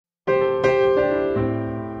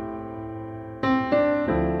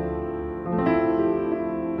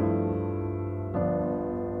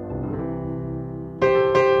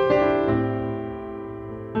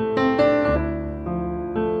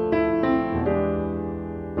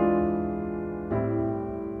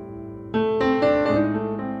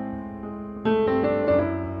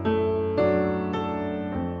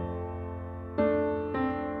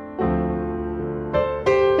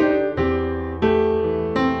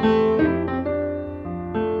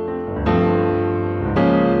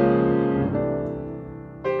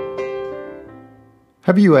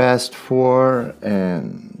Have you asked for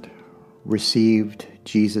and received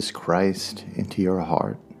Jesus Christ into your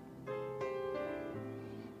heart?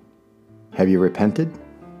 Have you repented?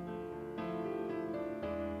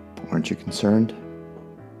 Aren't you concerned?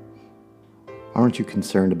 Aren't you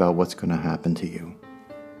concerned about what's going to happen to you?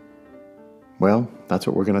 Well, that's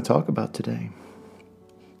what we're going to talk about today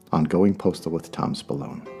on Going Postal with Tom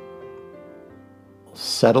Spallone.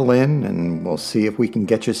 Settle in and we'll see if we can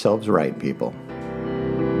get yourselves right, people.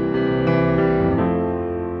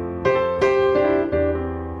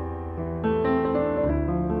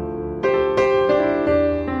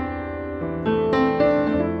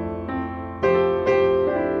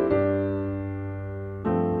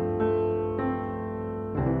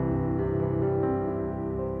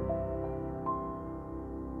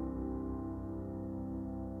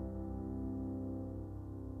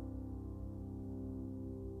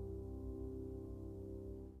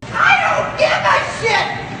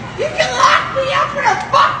 You can lock me up in a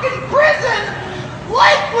fucking prison,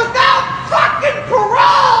 life without fucking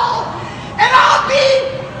parole, and I'll be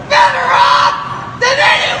better off than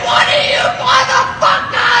any one of you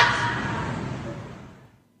motherfuckers!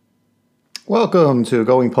 Welcome to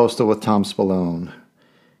Going Postal with Tom Spallone.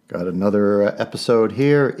 Got another episode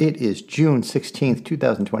here. It is June 16th,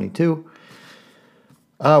 2022.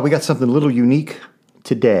 We got something a little unique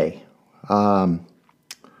today.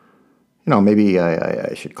 Maybe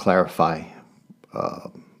I should clarify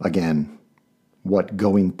again what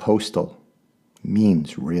going postal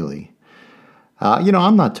means, really.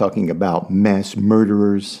 I'm not talking about mass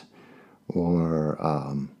murderers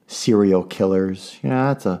or serial killers.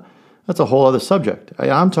 That's a whole other subject.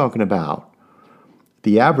 I'm talking about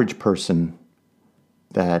the average person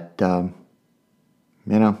that,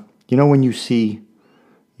 when you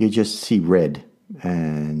just see red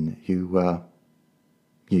and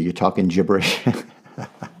you're talking gibberish.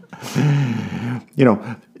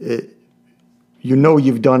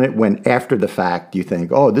 You've done it when after the fact you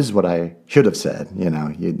think, oh, this is what I should have said.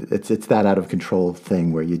 It's that out of control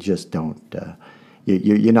thing where you just don't,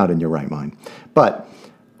 you're not in your right mind. But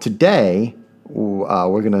today,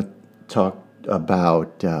 we're going to talk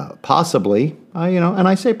about possibly, and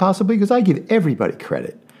I say possibly because I give everybody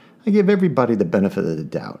credit. I give everybody the benefit of the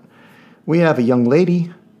doubt. We have a young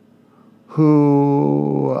lady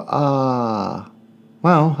who, I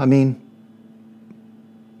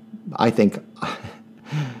think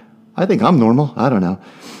I'm normal. I don't know.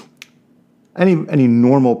 Any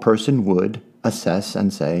normal person would assess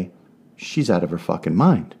and say, she's out of her fucking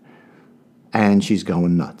mind. And she's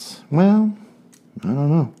going nuts. Well, I don't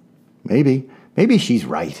know. Maybe she's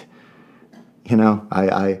right.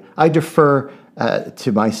 I defer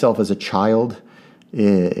to myself as a child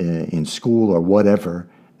in school or whatever,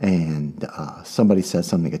 and somebody says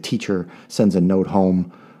something, a teacher sends a note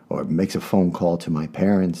home or makes a phone call to my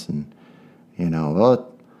parents and,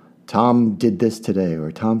 Tom did this today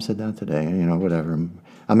or Tom said that today, whatever.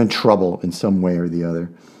 I'm in trouble in some way or the other.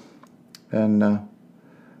 And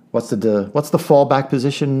what's the fallback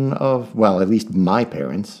position of, well, at least my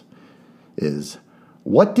parents, is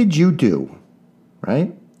what did you do,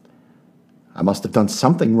 right? I must have done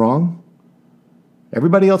something wrong.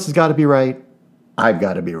 Everybody else has got to be right. I've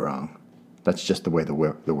got to be wrong. That's just the way the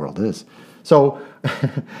world is. So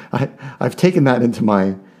I've taken that into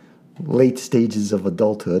my late stages of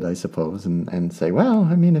adulthood, I suppose, and say, well,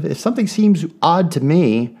 if something seems odd to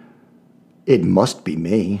me, it must be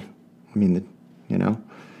me.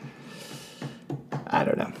 I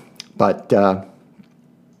don't know. But I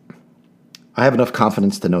have enough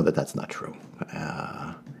confidence to know that that's not true.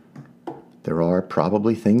 There are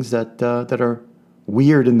probably things that are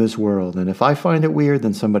weird in this world, and if I find it weird,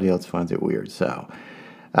 then somebody else finds it weird. So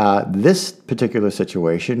this particular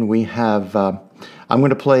situation, we have, I'm going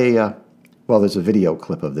to play, there's a video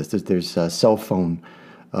clip of this. There's a cell phone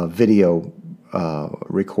video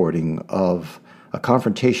recording of a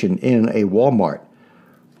confrontation in a Walmart.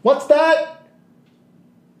 What's that?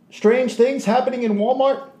 Strange things happening in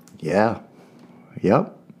Walmart? Yeah.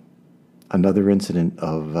 Yep. Another incident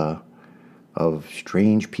of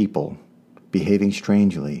strange people behaving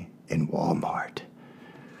strangely in Walmart.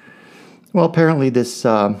 Well, apparently this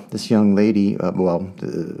young lady,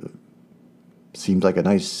 seems like a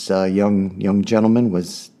nice young gentleman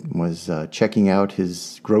was checking out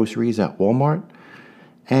his groceries at Walmart,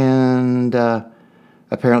 and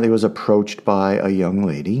apparently was approached by a young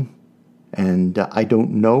lady, and I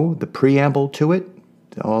don't know the preamble to it.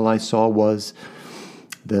 All I saw was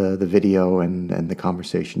the video and the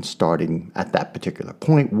conversation starting at that particular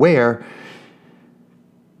point where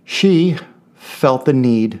she felt the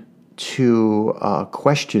need to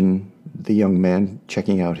question the young man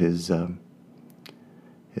checking out his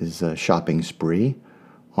shopping spree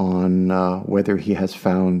on whether he has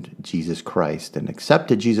found Jesus Christ and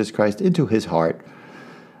accepted Jesus Christ into his heart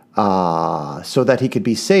so that he could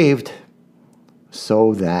be saved,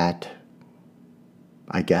 so that,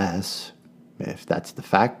 I guess, if that's the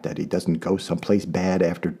fact, that he doesn't go someplace bad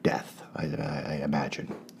after death, I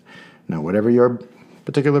imagine. Now, whatever your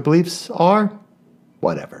particular beliefs are,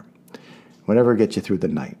 whatever. Whatever gets you through the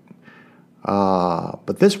night.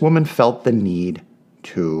 But this woman felt the need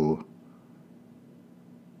to,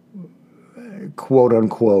 quote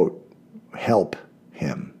unquote, help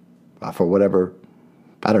him for whatever.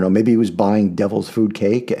 I don't know, maybe he was buying devil's food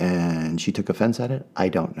cake and she took offense at it. I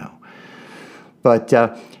don't know. But,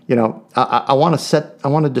 I want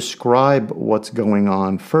to describe what's going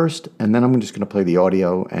on first, and then I'm just going to play the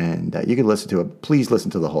audio, and you can listen to it. Please listen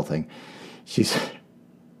to the whole thing. She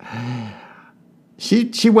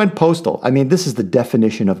went postal. I mean, this is the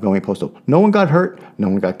definition of going postal. No one got hurt. No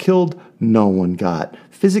one got killed. No one got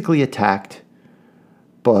physically attacked.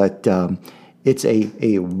 But it's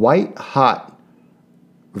a white-hot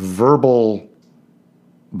verbal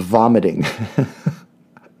vomiting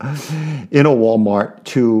in a Walmart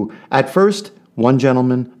to, at first, one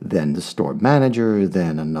gentleman, then the store manager,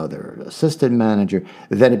 then another assistant manager.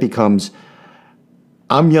 Then it becomes,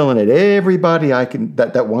 I'm yelling at everybody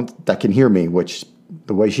that can hear me, which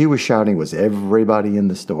the way she was shouting was everybody in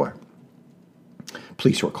the store.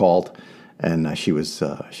 Police were called, and she was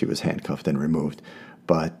handcuffed and removed.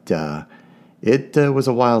 But it was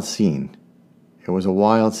a wild scene. It was a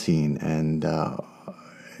wild scene, and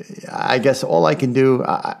I guess all I can do,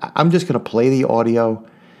 I'm just going to play the audio.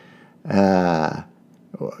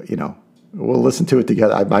 We'll listen to it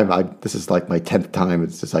together. This is like my 10th time.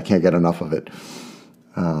 It's just I can't get enough of it.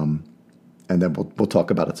 And then we'll talk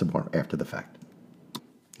about it some more after the fact.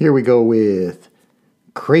 Here we go with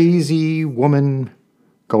crazy woman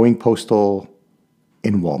going postal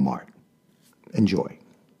in Walmart. Enjoy.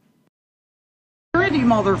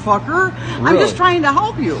 Motherfucker. Really? I'm just trying to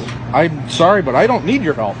help you. I'm sorry, but I don't need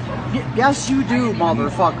your help. Yes, you do,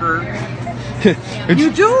 motherfucker.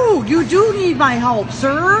 You do need my help,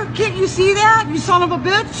 sir. Can't you see that, you son of a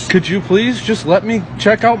bitch? Could you please just let me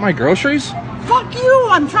check out my groceries? Fuck you,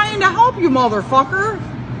 I'm trying to help you, motherfucker.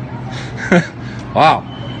 Wow,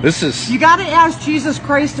 this is... You gotta ask Jesus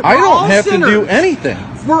Christ. I don't have to do anything.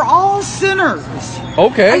 We're all sinners.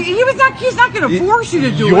 Okay. He's not gonna force you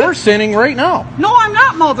to do it. You're sinning right now. No, I'm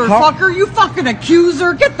not, motherfucker. You fucking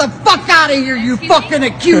accuser. Get the fuck out of here, you fucking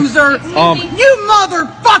accuser. You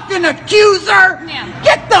motherfucking accuser.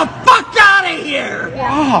 Get the fuck out of here.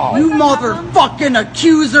 Wow. You motherfucking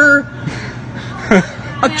accuser.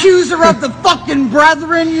 Accuser of the fucking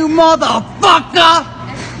brethren, you motherfucker.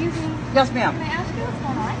 Excuse me. Yes, ma'am. Can I ask you what's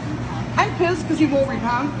going on? I'm pissed because you won't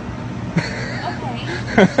repent. Okay.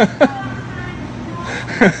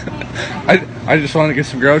 I just want to get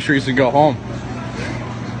some groceries and go home.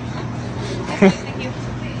 Thank you.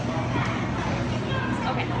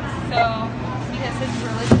 Okay, so because his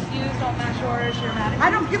religious views don't match yours, you're mad at him?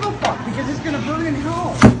 I don't give a fuck because it's gonna burn in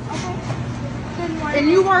hell. Okay. Then why And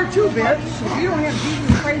you are too, bitch. If you don't have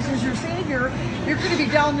Jesus Christ as your Savior, you're gonna be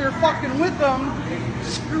down there fucking with them,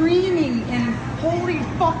 screaming in holy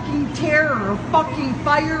fucking terror of fucking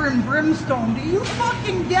fire and brimstone. Do you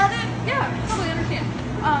fucking get it? Yeah, totally understand.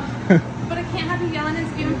 But I can't have you yelling and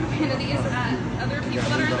spewing profanities at other people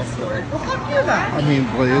that are in the store. Well, fuck you then. I mean,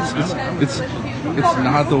 but it's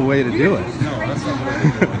not the way to do it.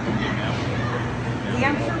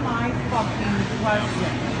 Answer my fucking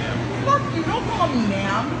question. Fuck you, don't call me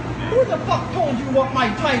ma'am. Who the fuck told you what my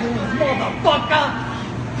title is, motherfucker?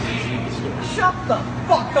 Shut the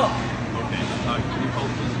fuck up.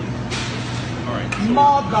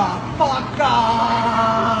 Motherfucker!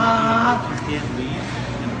 You can't leave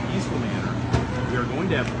in a peaceful manner. We are going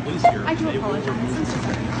to have the police here. I do apologize. I'm so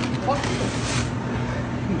sorry. Fuck you.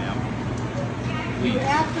 Ma'am. You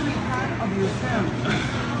have to repent of your sins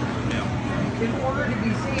Ma'am. in order to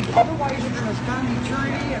be saved. Otherwise, you're going to spend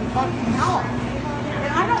eternity in fucking hell.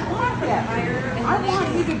 And I don't want that. I want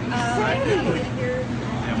you to be saved.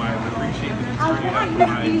 Ma'am, I appreciate the I want you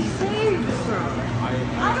to be saved, sir.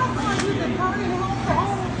 I don't want you to burn in hell for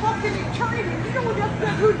all fucking eternity. You know that's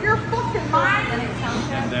gonna do your fucking mind.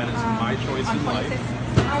 And that is my choice in life.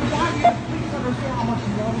 I want you to please understand how much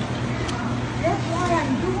you love me. That's why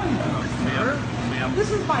I'm doing this, sir. Ma'am,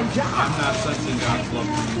 This is my job. I'm not sensing God's love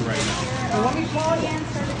for you right now. So let me tell you.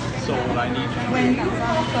 So what I need you to When you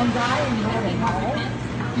fall some die and you go to hell,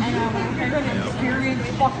 do you think you're going to experience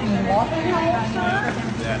fucking waffle house, sir?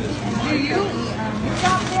 Do you? You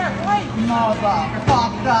got that right,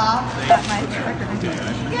 motherfucker.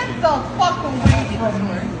 Get the fuck away from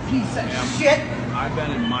me, piece of shit. I've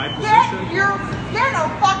been in my position. Get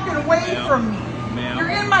fucking away from me. Ma'am.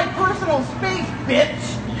 You're in my personal space, bitch.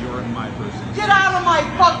 You're in my personal Get out of my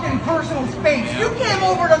fucking personal space. You came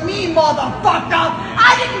over to me, motherfucker.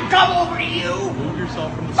 I didn't come over to you. Move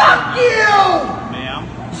yourself from the Fuck store. you! Ma'am.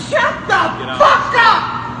 Shut the Get out. fuck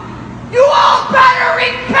up! You all better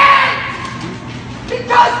repent!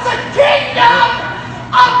 Because the kingdom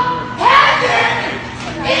of heaven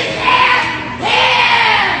is at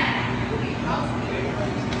hand!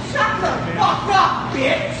 Shut the fuck up,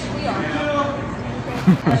 bitch!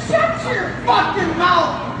 Shut your fucking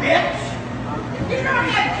mouth, bitch! If you don't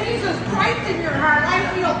have Jesus Christ in your heart, I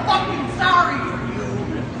feel fucking sorry for you.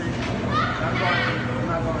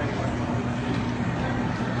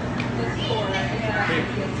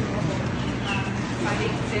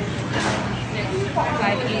 Five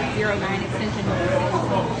 5809 extension.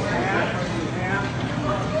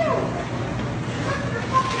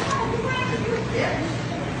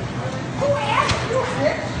 Who asked you,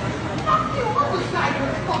 bitch? Fuck you, I'll decide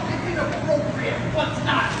what's fucking inappropriate and what's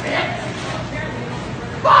not, bitch.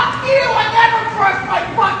 Fuck you, I never brush my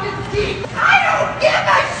fucking teeth. I don't give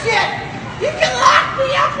a shit. You can lock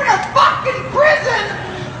me up in a fucking prison,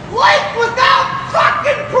 life without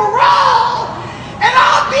fucking parole, and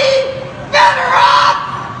I'll be better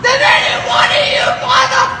off than any one of you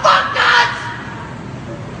motherfuckers.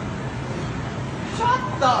 Shut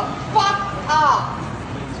the fuck up.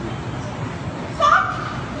 Fuck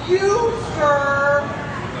you, sir.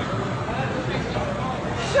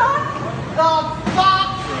 Shut the fuck.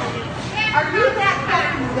 Are you that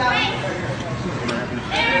fucking dumb?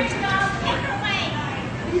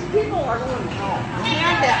 These people are going to hell.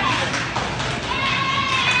 Stand up.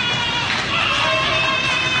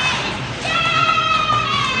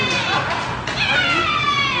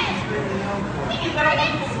 I don't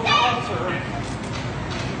want to stop, sir.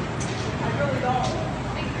 I really don't.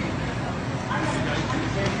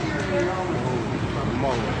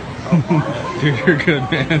 Dude, you're good,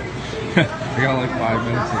 man. I got like 5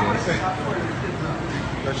 minutes of this.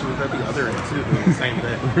 Especially with the other end too, doing the same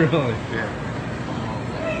thing. Really? Yeah.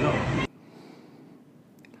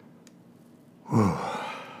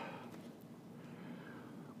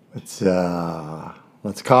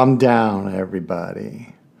 Let's calm down,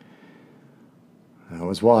 everybody. That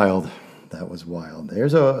was wild. That was wild.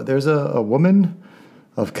 There's a woman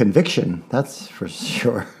of conviction, that's for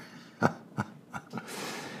sure.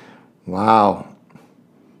 Wow.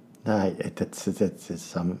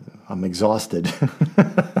 I'm exhausted.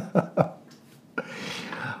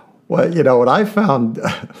 Well, you know what I found,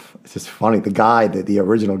 it's just funny, the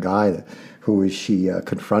original guy who she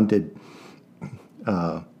confronted,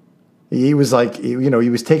 he was like, he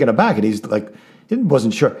was taken aback, and he's like, he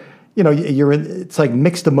wasn't sure. It's like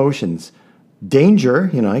mixed emotions.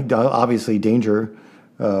 Danger, obviously danger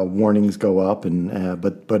warnings go up, and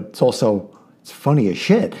but it's also, it's funny as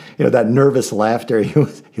shit. That nervous laughter. He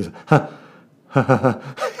was ha, ha, ha, ha.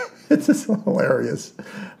 It's just hilarious.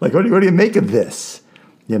 Like, what do you make of this?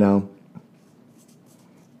 Oh,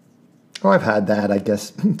 I've had that, I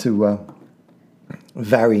guess, to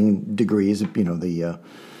varying degrees. The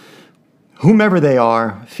whomever they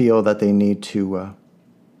are feel that they need to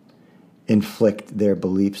inflict their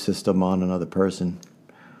belief system on another person.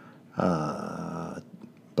 But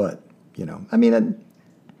I mean,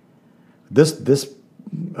 this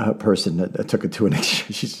person that took it to an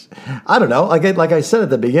extreme. She's, I don't know. Like I said at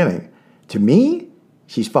the beginning, to me,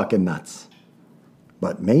 she's fucking nuts.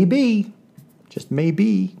 But maybe, just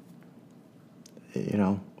maybe,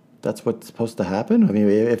 that's what's supposed to happen. I mean,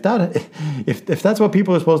 if that's what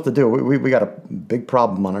people are supposed to do, we got a big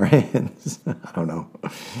problem on our hands. I don't know.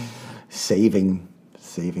 Saving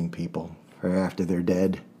people for after they're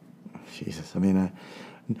dead. Jesus, I mean,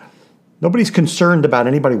 nobody's concerned about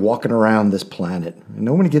anybody walking around this planet.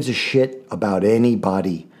 Nobody gives a shit about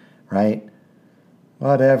anybody, right?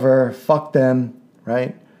 Whatever, fuck them,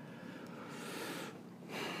 right?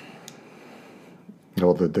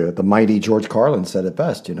 The mighty George Carlin said it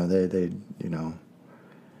best. People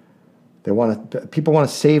want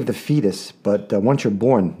to save the fetus, but once you're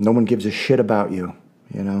born, no one gives a shit about you.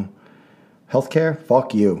 Healthcare,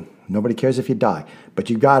 fuck you. Nobody cares if you die, but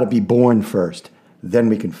you got to be born first. Then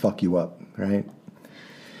we can fuck you up, right?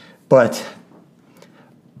 But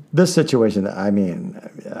this situation, I mean,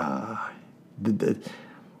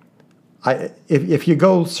 if you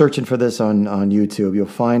go searching for this on YouTube, you'll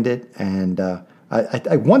find it. And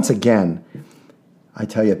I once again, I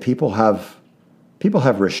tell you, people have People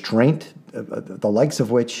have restraint, the likes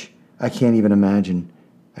of which I can't even imagine.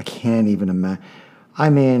 I can't even imagine.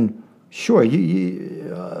 I mean, sure,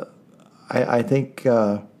 I think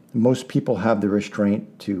most people have the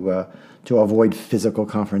restraint to avoid physical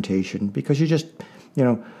confrontation because you just,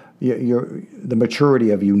 the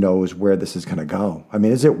maturity of you knows where this is going to go. I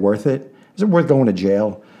mean, is it worth it? Is it worth going to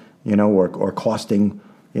jail, or costing,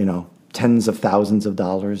 tens of thousands of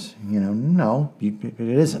dollars? No, it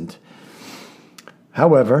isn't.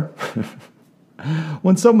 However,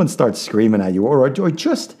 when someone starts screaming at you or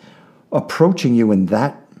just approaching you in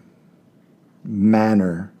that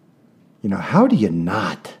manner, how do you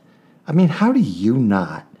not? I mean, how do you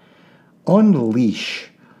not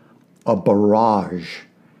unleash a barrage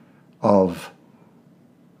of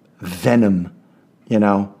venom,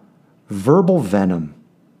 verbal venom,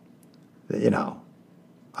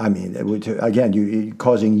 I mean, again,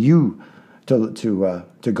 causing you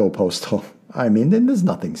to go postal. I mean, then there's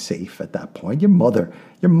nothing safe at that point. Your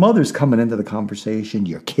mother's coming into the conversation,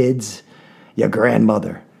 your kids, your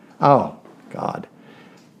grandmother. Oh, God.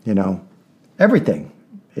 Everything.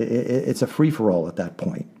 It's a free-for-all at that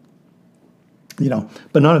point.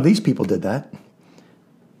 But none of these people did that.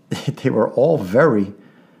 They were all very,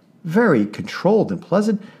 very controlled and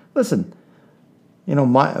pleasant. Listen,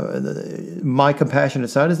 my compassionate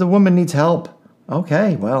side is the woman needs help.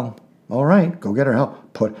 Okay, well, all right, go get her help.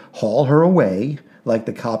 Haul her away like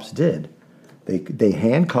the cops did. They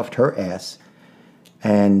handcuffed her ass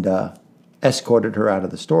and escorted her out of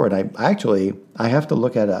the store. And I have to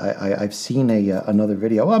look at it. I've seen another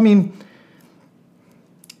video. I mean,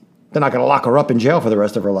 they're not going to lock her up in jail for the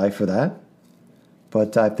rest of her life for that.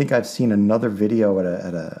 But I think I've seen another video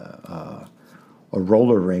at a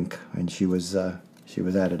roller rink, and she was at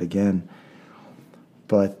it again.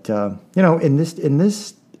 But in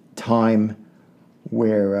this time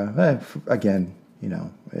where again,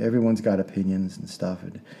 everyone's got opinions and stuff,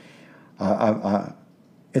 and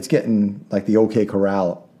it's getting like the OK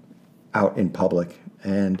Corral out in public,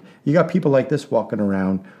 and you got people like this walking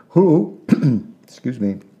around who, excuse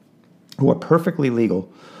me, who are perfectly legal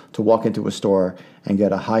to walk into a store and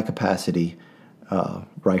get a high-capacity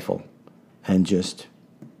rifle and just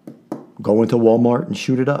go into Walmart and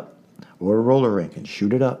shoot it up, or a roller rink and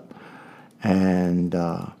shoot it up. And,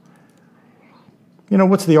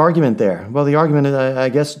 what's the argument there? Well, the argument is, I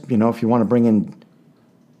guess, if you want to bring in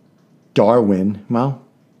Darwin, well,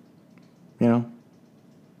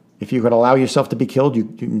 if you could allow yourself to be killed,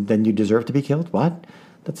 then you deserve to be killed. What?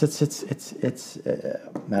 It's I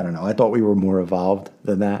don't know. I thought we were more evolved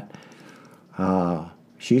than that.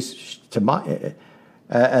 She's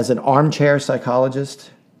as an armchair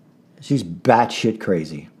psychologist, she's batshit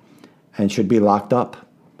crazy, and should be locked up.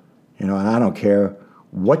 And I don't care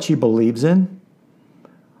what she believes in.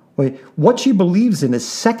 What she believes in is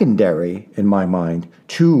secondary in my mind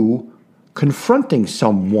to confronting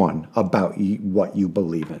someone about what you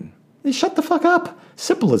believe in. Shut the fuck up.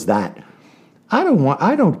 Simple as that. I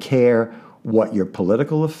don't care what your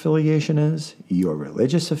political affiliation is, your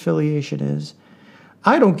religious affiliation is.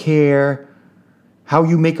 I don't care how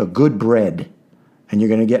you make a good bread, and you're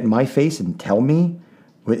going to get in my face and tell me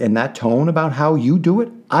in that tone about how you do it.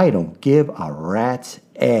 I don't give a rat's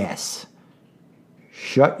ass.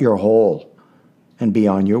 Shut your hole and be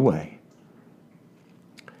on your way.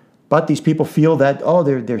 But these people feel that,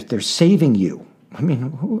 they're saving you. I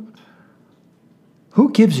mean,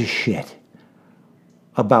 who gives a shit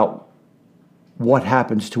about what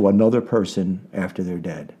happens to another person after they're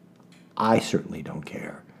dead? I certainly don't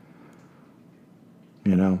care.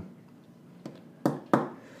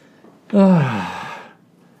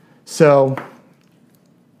 So,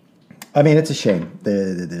 I mean, it's a shame.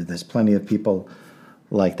 There's plenty of people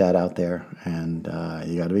like that out there, and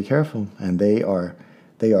you got to be careful. And they are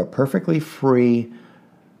perfectly free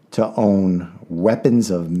to own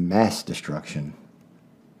weapons of mass destruction.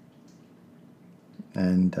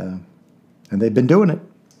 And they've been doing it.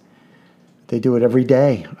 They do it every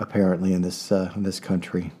day, apparently, in this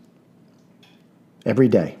country. Every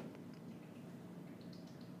day.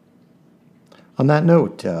 On that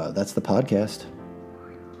note, that's the podcast.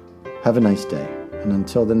 Have a nice day. And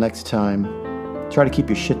until the next time, try to keep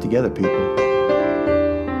your shit together, people.